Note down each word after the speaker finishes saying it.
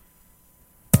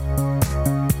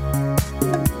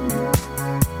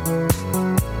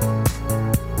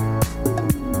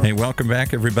welcome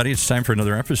back, everybody. It's time for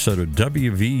another episode of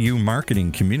WVU Marketing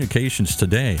Communications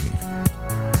Today.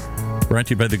 Brought to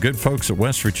you by the good folks at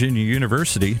West Virginia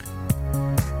University.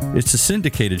 It's a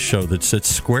syndicated show that sits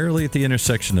squarely at the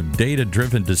intersection of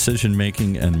data-driven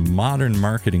decision-making and modern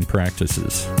marketing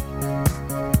practices.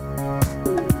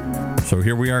 So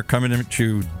here we are coming at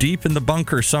you deep in the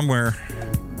bunker somewhere.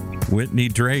 Whitney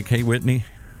Drake. Hey, Whitney.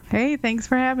 Hey, thanks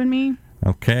for having me.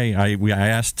 Okay, I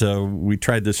asked, we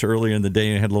tried this earlier in the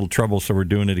day and had a little trouble, so we're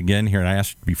doing it again here. And I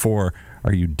asked before,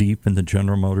 are you deep in the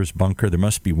General Motors bunker? There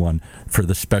must be one for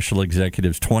the special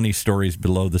executives, 20 stories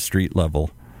below the street level.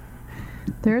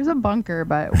 There's a bunker,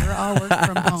 but we're all work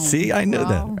from home. See, I knew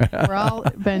that. We're all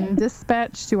been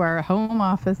dispatched to our home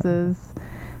offices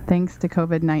thanks to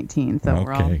COVID-19, so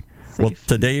we're all safe. Well,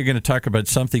 today you're going to talk about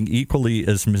something equally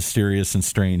as mysterious and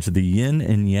strange, the yin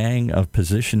and yang of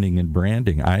positioning and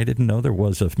branding. I didn't know there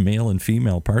was a male and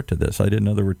female part to this. I didn't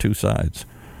know there were two sides.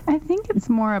 I think it's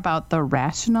more about the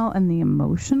rational and the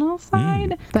emotional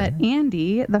side. But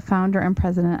Andy, the founder and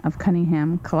president of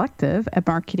Cunningham Collective, a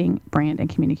marketing, brand, and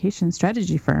communication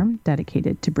strategy firm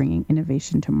dedicated to bringing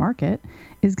innovation to market,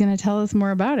 is going to tell us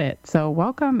more about it. So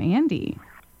welcome, Andy.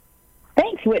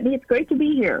 Thanks, Whitney. It's great to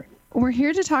be here. We're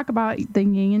here to talk about the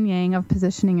yin and yang of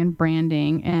positioning and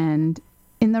branding. And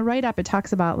in the write-up, it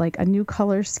talks about like a new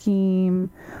color scheme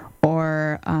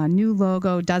or a new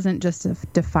logo doesn't just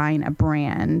define a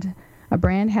brand. A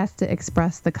brand has to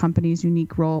express the company's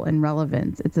unique role and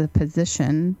relevance. It's a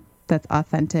position that's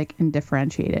authentic and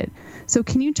differentiated. So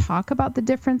can you talk about the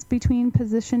difference between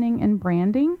positioning and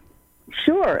branding?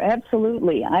 Sure,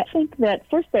 absolutely. I think that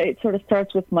first it sort of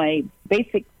starts with my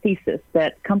basic thesis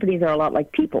that companies are a lot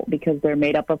like people because they're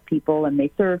made up of people and they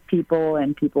serve people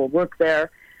and people work there.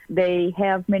 They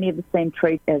have many of the same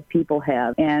traits as people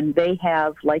have, and they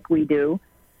have, like we do,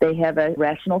 they have a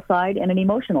rational side and an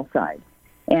emotional side.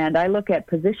 And I look at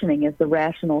positioning as the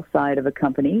rational side of a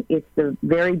company. It's the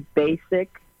very basic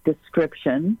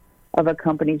description of a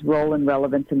company's role and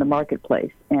relevance in the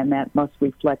marketplace, and that must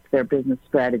reflect their business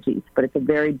strategies. But it's a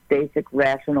very basic,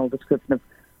 rational description of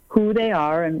who they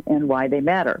are and why they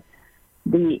matter.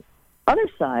 The other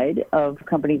side of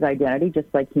company's identity, just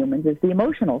like humans, is the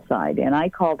emotional side, and I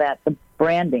call that the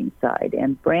branding side.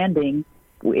 And branding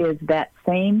is that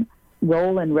same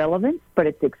role and relevance, but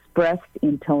it's expressed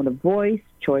in tone of voice,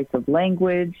 choice of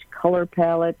language, color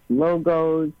palettes,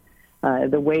 logos,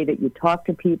 the way that you talk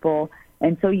to people.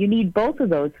 And so you need both of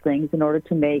those things in order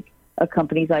to make a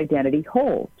company's identity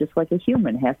whole, just like a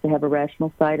human has to have a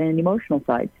rational side and an emotional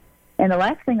side. And the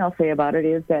last thing I'll say about it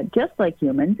is that just like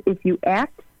humans, if you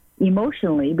act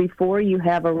emotionally before you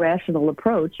have a rational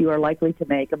approach, you are likely to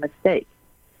make a mistake.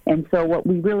 And so what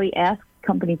we really ask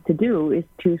companies to do is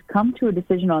to come to a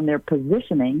decision on their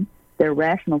positioning, their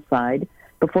rational side,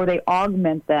 before they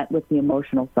augment that with the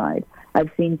emotional side. I've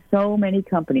seen so many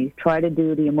companies try to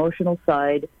do the emotional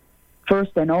side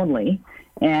first and only,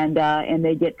 and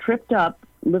they get tripped up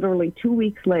literally 2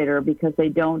 weeks later because they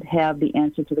don't have the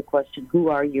answer to the question, who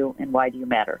are you and why do you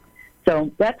matter?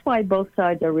 So that's why both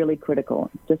sides are really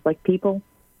critical. Just like people,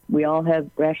 we all have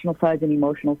rational sides and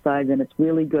emotional sides, and it's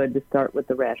really good to start with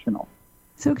the rational.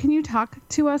 So can you talk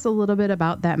to us a little bit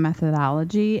about that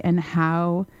methodology and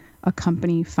how a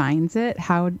company finds it?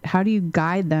 How do you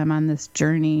guide them on this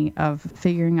journey of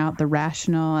figuring out the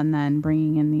rational and then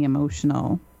bringing in the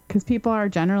emotional? Because people are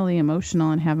generally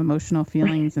emotional and have emotional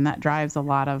feelings, and that drives a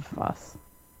lot of us.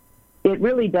 It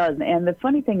really does. And the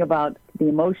funny thing about the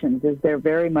emotions is they're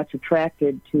very much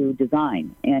attracted to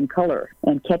design and color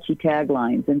and catchy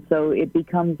taglines. And so it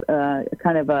becomes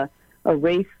kind of a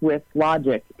race with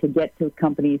logic to get to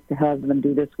companies to have them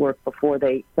do this work before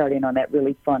they start in on that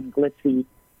really fun, glitzy,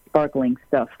 sparkling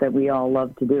stuff that we all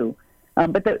love to do.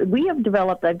 I've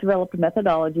developed a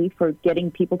methodology for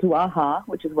getting people to AHA,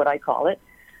 which is what I call it,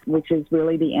 which is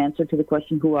really the answer to the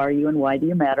question, who are you and why do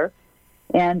you matter?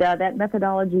 And that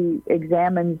methodology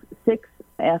examines 6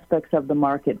 aspects of the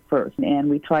market first, and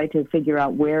we try to figure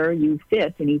out where you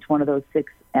fit in each one of those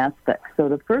 6 aspects. So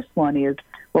the first one is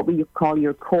what we call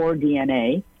your core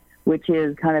DNA, which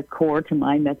is kind of core to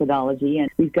my methodology. And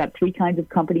we've got 3 kinds of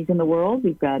companies in the world.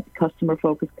 We've got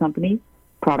customer-focused companies,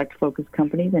 product-focused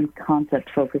companies, and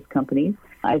concept-focused companies.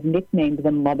 I've nicknamed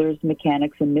them mothers,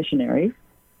 mechanics, and missionaries.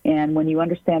 And when you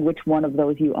understand which one of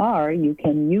those you are, you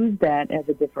can use that as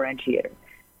a differentiator.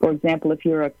 For example, if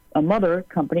you're a mother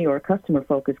company or a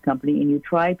customer-focused company and you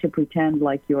try to pretend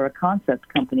like you're a concept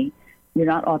company, you're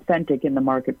not authentic in the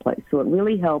marketplace. So it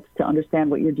really helps to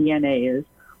understand what your DNA is,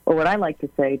 or what I like to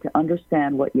say, to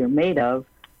understand what you're made of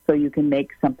so you can make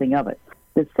something of it.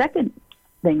 The second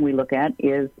thing we look at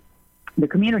is the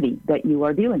community that you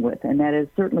are dealing with, and that is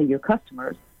certainly your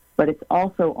customers, but it's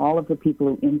also all of the people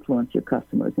who influence your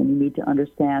customers, and you need to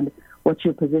understand what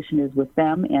your position is with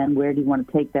them and where do you want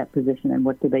to take that position and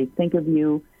what do they think of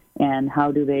you and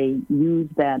how do they use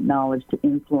that knowledge to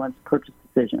influence purchase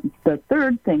decisions. The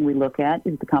third thing we look at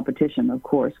is the competition, of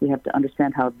course. We have to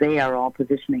understand how they are all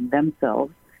positioning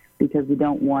themselves because we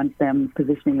don't want them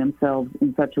positioning themselves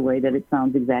in such a way that it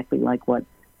sounds exactly like what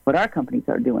our companies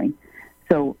are doing.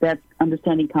 So that's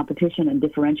understanding competition and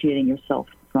differentiating yourself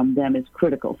from them is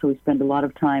critical. So we spend a lot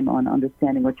of time on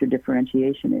understanding what your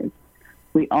differentiation is.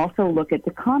 We also look at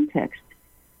the context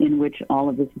in which all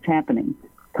of this is happening.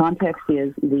 Context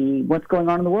is what's going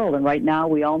on in the world. And right now,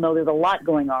 we all know there's a lot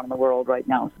going on in the world right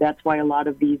now. So that's why a lot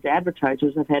of these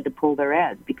advertisers have had to pull their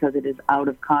ads because it is out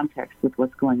of context with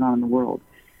what's going on in the world.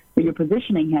 But your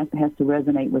positioning has to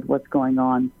resonate with what's going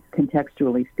on,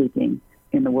 contextually speaking,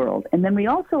 in the world. And then we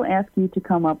also ask you to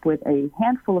come up with a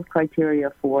handful of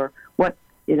criteria for what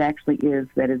it actually is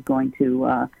that is going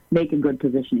to make a good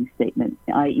positioning statement,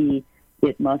 i.e.,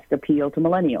 it must appeal to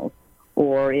millennials,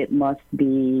 or it must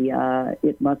be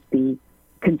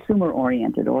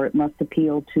consumer-oriented, or it must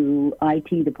appeal to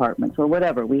IT departments, or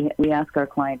whatever. We ask our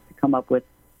clients to come up with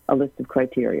a list of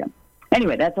criteria.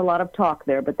 Anyway, that's a lot of talk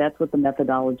there, but that's what the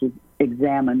methodology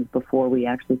examines before we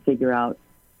actually figure out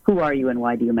who are you and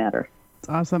why do you matter. That's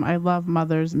awesome. I love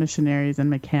mothers, missionaries, and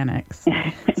mechanics.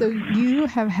 So you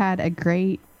have had a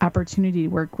great opportunity to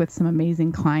work with some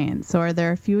amazing clients. So are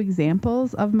there a few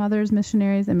examples of mothers,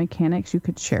 missionaries, and mechanics you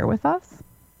could share with us?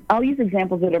 I'll use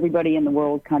examples that everybody in the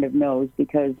world kind of knows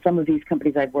because some of these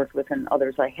companies I've worked with and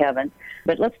others I haven't.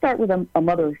 But let's start with a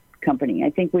mother company. I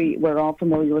think we're all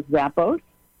familiar with Zappos,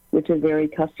 which is a very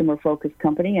customer-focused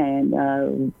company,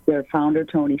 and their founder,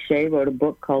 Tony Hsieh, wrote a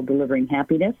book called Delivering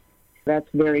Happiness. That's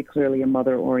very clearly a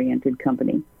mother-oriented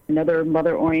company. Another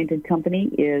mother-oriented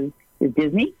company is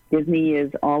Disney. Disney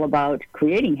is all about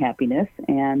creating happiness,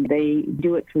 and they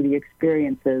do it through the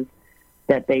experiences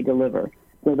that they deliver.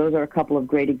 So those are a couple of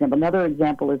great examples. Another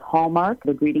example is Hallmark,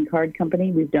 the greeting card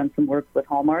company. We've done some work with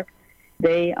Hallmark.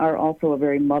 They are also a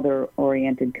very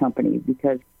mother-oriented company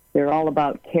because they're all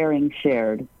about caring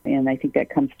shared, and I think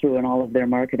that comes through in all of their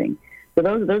marketing. So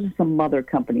those are some mother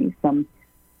companies, some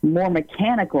more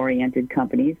mechanic-oriented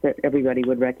companies that everybody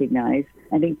would recognize.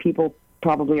 I think people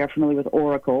probably are familiar with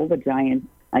Oracle, the giant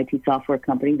IT software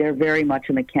company. They're very much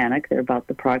a mechanic. They're about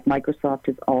the product. Microsoft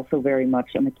is also very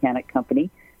much a mechanic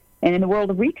company. And in the world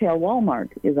of retail, Walmart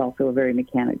is also a very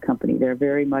mechanic company. They're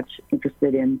very much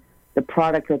interested in the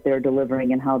product that they're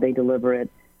delivering and how they deliver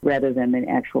it rather than the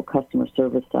actual customer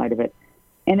service side of it.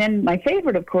 And then my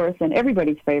favorite, of course, and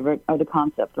everybody's favorite, are the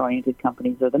concept-oriented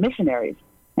companies or the missionaries.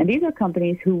 And these are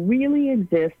companies who really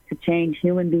exist to change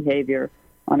human behavior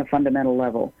on a fundamental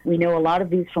level. We know a lot of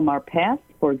these from our past.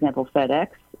 For example, FedEx.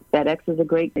 FedEx is a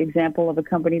great example of a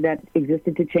company that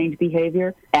existed to change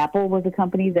behavior. Apple was a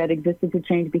company that existed to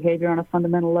change behavior on a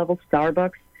fundamental level.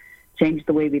 Starbucks changed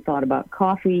the way we thought about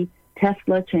coffee.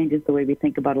 Tesla changes the way we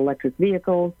think about electric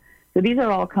vehicles. So these are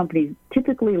all companies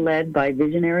typically led by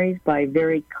visionaries, by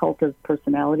very cult of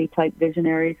personality type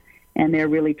visionaries, and they're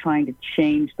really trying to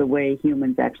change the way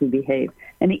humans actually behave.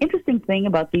 And the interesting thing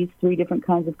about these three different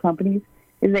kinds of companies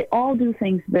is they all do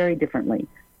things very differently.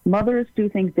 Mothers do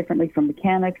things differently from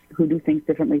mechanics, who do things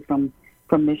differently from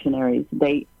missionaries.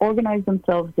 They organize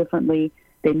themselves differently.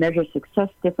 They measure success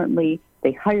differently.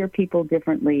 They hire people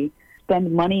differently,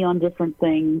 spend money on different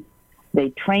things.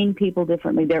 They train people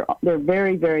differently. They're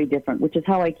very, very different, which is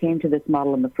how I came to this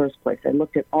model in the first place. I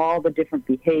looked at all the different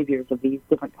behaviors of these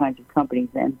different kinds of companies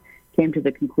and came to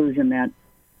the conclusion that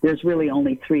there's really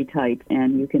only three types,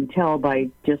 and you can tell by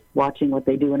just watching what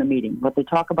they do in a meeting. What they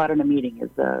talk about in a meeting is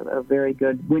a very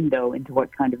good window into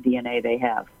what kind of DNA they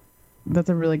have. That's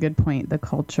a really good point. The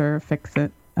culture fits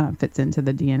into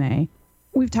the DNA.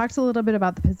 We've talked a little bit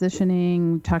about the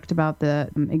positioning. We've talked about the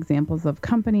examples of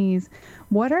companies.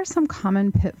 What are some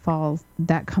common pitfalls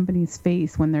that companies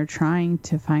face when they're trying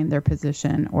to find their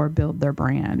position or build their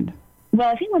brand? Well,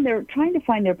 I think when they're trying to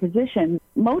find their position,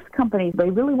 most companies, they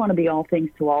really want to be all things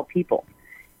to all people.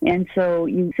 And so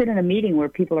you sit in a meeting where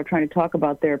people are trying to talk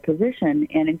about their position,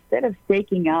 and instead of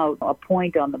staking out a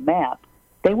point on the map,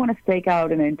 they want to stake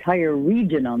out an entire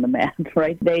region on the map,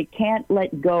 right? They can't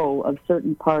let go of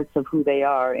certain parts of who they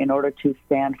are in order to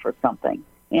stand for something.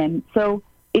 And so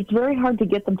it's very hard to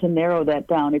get them to narrow that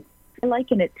down. I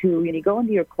liken it to, you go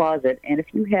into your closet, and if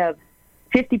you have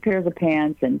 50 pairs of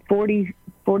pants and 40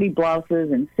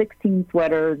 blouses and 16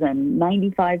 sweaters and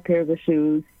 95 pairs of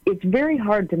shoes, it's very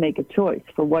hard to make a choice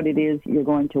for what it is you're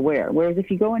going to wear. Whereas if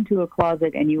you go into a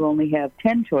closet and you only have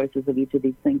 10 choices of each of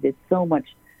these things, it's so much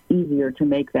easier to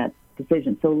make that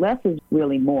decision. So less is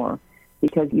really more,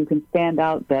 because you can stand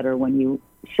out better when you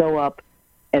show up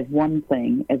as one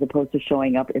thing as opposed to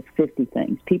showing up as 50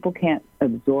 things. People can't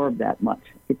absorb that much.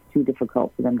 It's too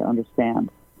difficult for them to understand.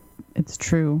 It's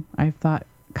true. I've thought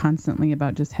constantly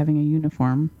about just having a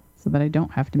uniform so that I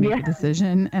don't have to make a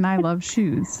decision. And I love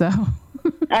shoes, so.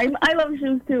 I love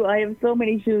shoes too. I have so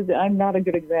many shoes. I'm not a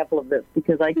good example of this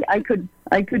because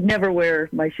I could never wear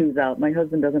my shoes out. My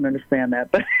husband doesn't understand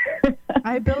that, but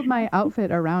I build my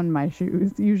outfit around my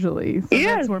shoes usually. So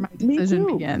that's where my decision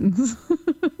begins.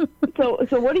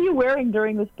 So what are you wearing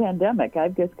during this pandemic?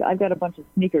 I've got a bunch of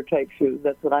sneaker type shoes.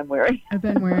 That's what I'm wearing. I've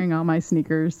been wearing all my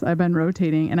sneakers. I've been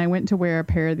rotating, and I went to wear a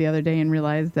pair the other day and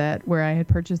realized that where I had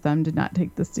purchased them did not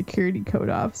take the security code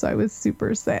off. So I was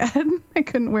super sad. I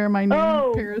couldn't wear my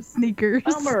new pair of sneakers.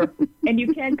 Bummer. And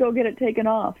you can't go get it taken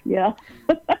off. Yeah.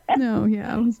 No,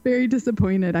 I was very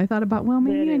disappointed. I thought about,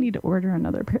 maybe I need to order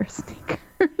another pair of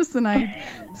sneakers, and I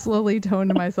slowly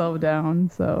toned myself down.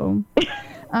 So.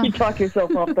 You talk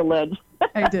yourself off the ledge.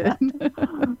 I did.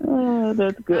 Oh,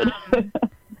 that's good.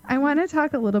 I want to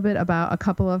talk a little bit about a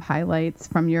couple of highlights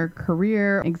from your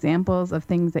career, examples of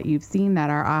things that you've seen that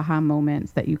are aha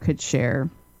moments that you could share.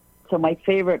 So my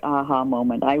favorite aha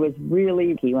moment, I was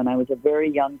really lucky when I was a very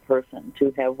young person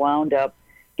to have wound up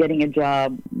getting a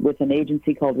job with an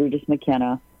agency called Regis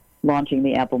McKenna launching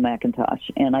the Apple Macintosh.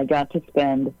 And I got to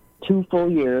spend 2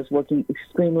 full years working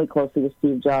extremely closely with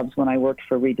Steve Jobs when I worked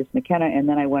for Regis McKenna, and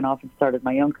then I went off and started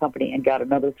my own company and got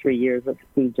another 3 years of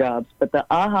Steve Jobs. But the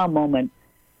aha moment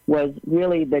was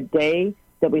really the day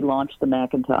that we launched the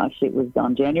Macintosh. It was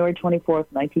on January 24th,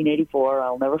 1984.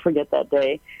 I'll never forget that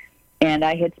day. And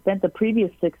I had spent the previous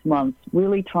 6 months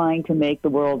really trying to make the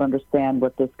world understand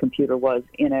what this computer was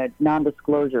in a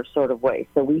non-disclosure sort of way.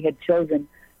 So we had chosen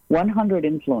 100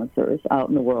 influencers out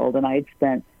in the world, and I had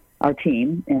spent our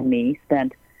team and me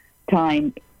spent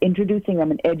time introducing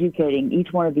them and educating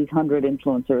each one of these 100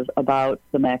 influencers about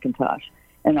the Macintosh.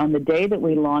 And on the day that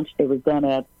we launched, it was done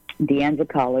at De Anza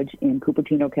College in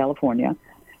Cupertino, California,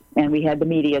 and we had the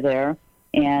media there.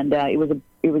 And it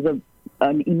was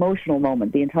an emotional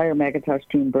moment. The entire Macintosh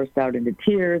team burst out into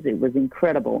tears. It was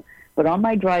incredible. But on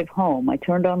my drive home, I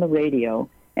turned on the radio,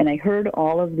 and I heard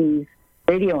all of these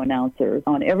radio announcers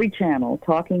on every channel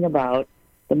talking about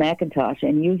the Macintosh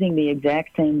and using the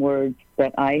exact same words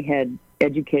that I had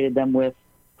educated them with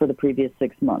for the previous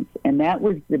 6 months. And that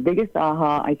was the biggest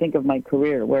aha, I think, of my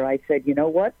career, where I said, you know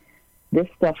what? This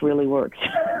stuff really works.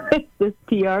 This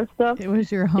PR stuff. It was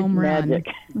your home run.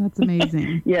 Magic. That's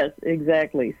amazing. Yes,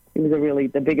 exactly. It was really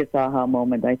the biggest aha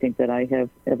moment I think that I have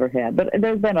ever had. But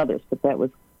there's been others, but that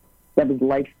was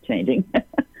life-changing.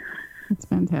 That's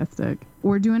fantastic.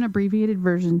 We're doing an abbreviated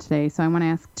version today, so I want to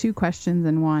ask 2 questions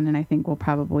in one, and I think will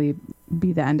probably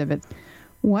be the end of it.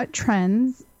 What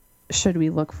trends should we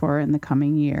look for in the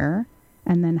coming year?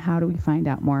 And then how do we find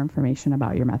out more information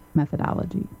about your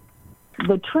methodology?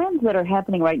 The trends that are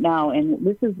happening right now,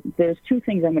 and there's 2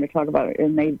 things I'm going to talk about,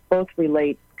 and they both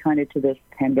relate kind of to this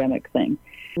pandemic thing.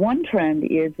 One trend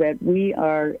is that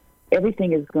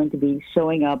everything is going to be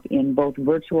showing up in both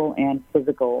virtual and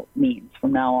physical means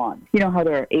from now on. You know how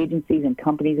there are agencies and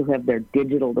companies who have their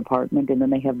digital department and then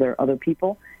they have their other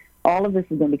people? All of this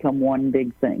is going to become one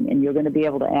big thing, and you're going to be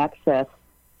able to access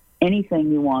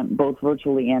anything you want, both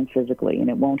virtually and physically, and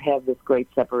it won't have this great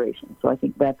separation. So I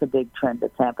think that's a big trend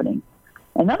that's happening.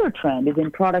 Another trend is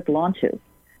in product launches.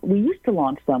 We used to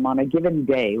launch them on a given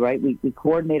day, right? We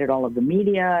coordinated all of the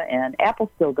media, and Apple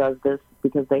still does this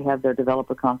because they have their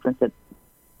developer conference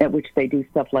at which they do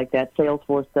stuff like that.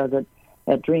 Salesforce does it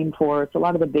at Dreamforce. A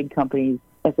lot of the big companies,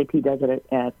 SAP does it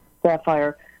at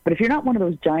Sapphire. But if you're not one of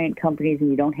those giant companies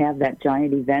and you don't have that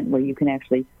giant event where you can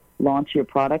actually launch your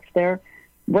products there,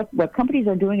 what companies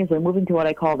are doing is they're moving to what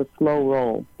I call the slow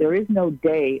roll. There is no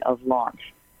day of launch,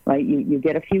 right? You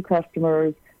get a few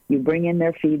customers, you bring in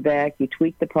their feedback, you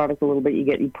tweak the product a little bit,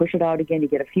 you push it out again, you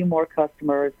get a few more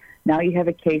customers. Now you have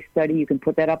a case study, you can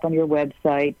put that up on your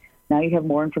website. Now you have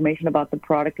more information about the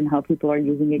product and how people are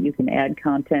using it. You can add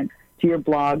content to your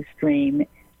blog stream.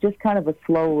 Just kind of a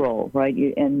slow roll, right?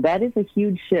 And that is a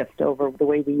huge shift over the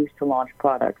way we used to launch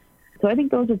products. So I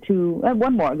think those are 2.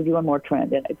 One more, I'll give you one more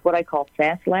trend, and it's what I call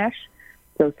SaaS-lash.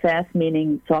 So SaaS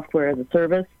meaning software as a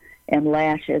service, and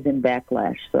lash as in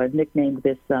backlash. So I've nicknamed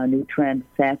this new trend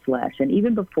SaaS-lash. And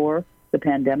even before the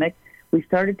pandemic, we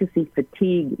started to see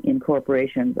fatigue in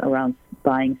corporations around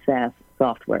buying SaaS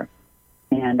software.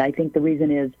 And I think the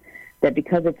reason is that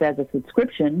because it's as a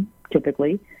subscription,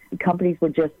 typically, companies were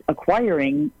just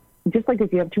acquiring just like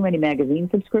if you have too many magazine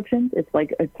subscriptions, it's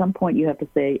like at some point you have to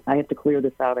say, I have to clear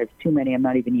this out. I have too many. I'm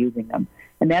not even using them.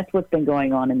 And that's what's been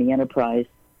going on in the enterprise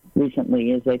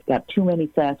recently is they've got too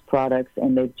many SaaS products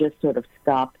and they've just sort of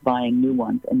stopped buying new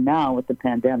ones. And now with the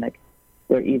pandemic,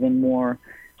 they're even more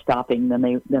stopping than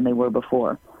they were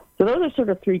before. So those are sort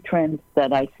of three trends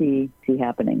that I see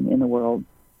happening in the world.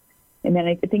 And then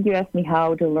I think you asked me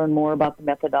how to learn more about the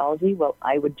methodology. Well,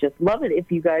 I would just love it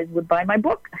if you guys would buy my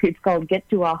book. It's called Get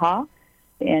to AHA,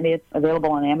 and it's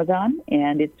available on Amazon.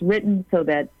 And it's written so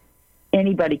that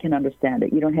anybody can understand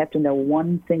it. You don't have to know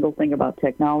one single thing about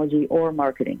technology or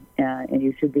marketing, and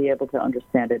you should be able to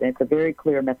understand it. And it's a very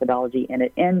clear methodology, and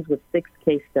it ends with 6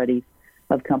 case studies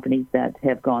of companies that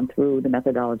have gone through the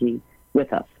methodology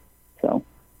with us. So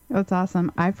that's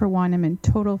awesome. I, for one, am in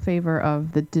total favor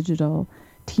of the digital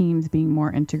teams being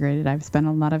more integrated. I've spent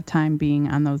a lot of time being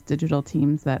on those digital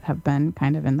teams that have been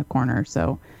kind of in the corner.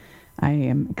 So I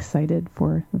am excited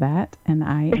for that. And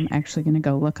I am actually going to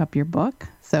go look up your book.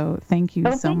 So thank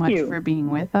you so much for being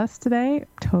with us today.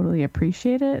 Totally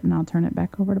appreciate it. And I'll turn it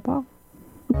back over to Paul.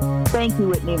 Thank you,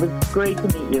 Whitney. It was great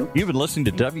to meet you. You've been listening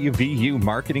to WVU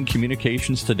Marketing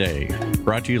Communications Today,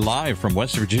 brought to you live from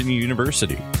West Virginia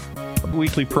University. A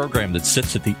weekly program that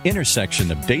sits at the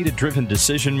intersection of data-driven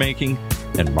decision-making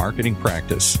and marketing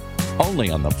practice,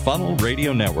 only on the Funnel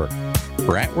Radio Network,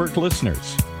 for at-work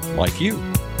listeners like you.